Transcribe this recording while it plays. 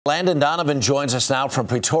Landon Donovan joins us now from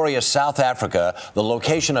Pretoria, South Africa, the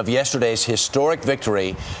location of yesterday's historic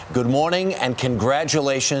victory. Good morning and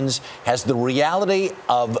congratulations. Has the reality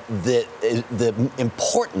of the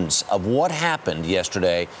importance of what happened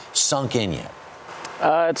yesterday sunk in yet?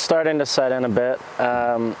 It's starting to set in a bit.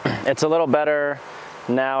 It's a little better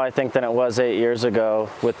now, I think, than it was 8 years ago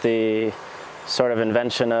with the sort of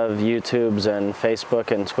invention of YouTubes and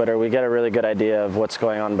Facebook and Twitter. We get a really good idea of what's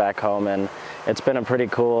going on back home, and it's been a pretty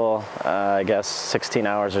cool, I guess, 16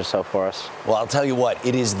 hours or so for us. Well, I'll tell you what,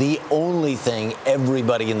 it is the only thing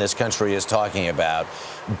everybody in this country is talking about.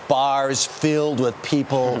 Bars filled with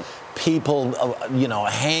people,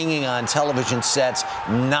 hanging on television sets,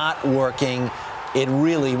 not working. It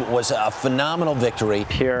really was a phenomenal victory.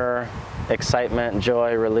 Pure excitement,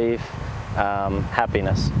 joy, relief,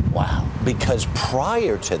 happiness. Wow. Because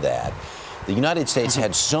prior to that, the United States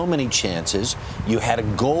had so many chances. You had a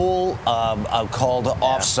goal called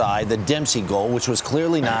offside, the Dempsey goal, which was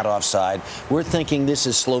clearly not offside. We're thinking this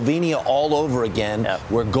is Slovenia all over again,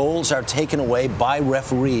 where goals are taken away by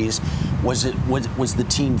referees. Was the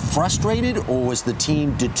team frustrated, or was the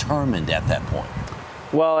team determined at that point?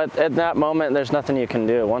 Well, at that moment, there's nothing you can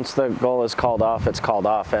do. Once the goal is called off, it's called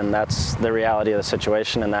off, and that's the reality of the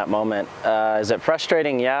situation in that moment. Is it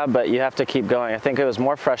frustrating? Yeah, but you have to keep going. I think it was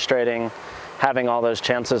more frustrating having all those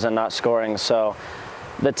chances and not scoring. So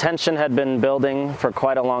the tension had been building for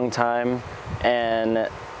quite a long time, and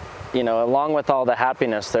along with all the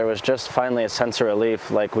happiness, there was just finally a sense of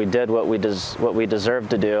relief, like we did what we deserved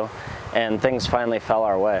to do, and things finally fell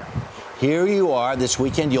our way. Here you are this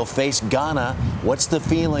weekend. You'll face Ghana. What's the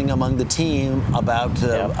feeling among the team about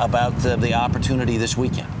the opportunity this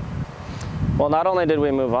weekend? Well, not only did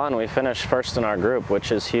we move on, we finished first in our group,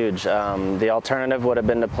 which is huge. The alternative would have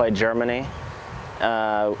been to play Germany,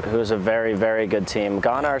 who's a very, very good team.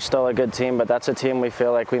 Ghana are still a good team, but that's a team we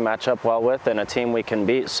feel like we match up well with and a team we can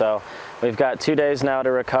beat. So we've got 2 days now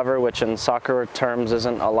to recover, which in soccer terms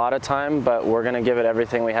isn't a lot of time, but we're going to give it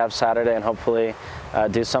everything we have Saturday and hopefully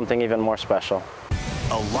do something even more special.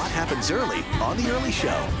 A lot happens early on The Early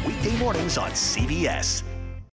Show, weekday mornings on CBS.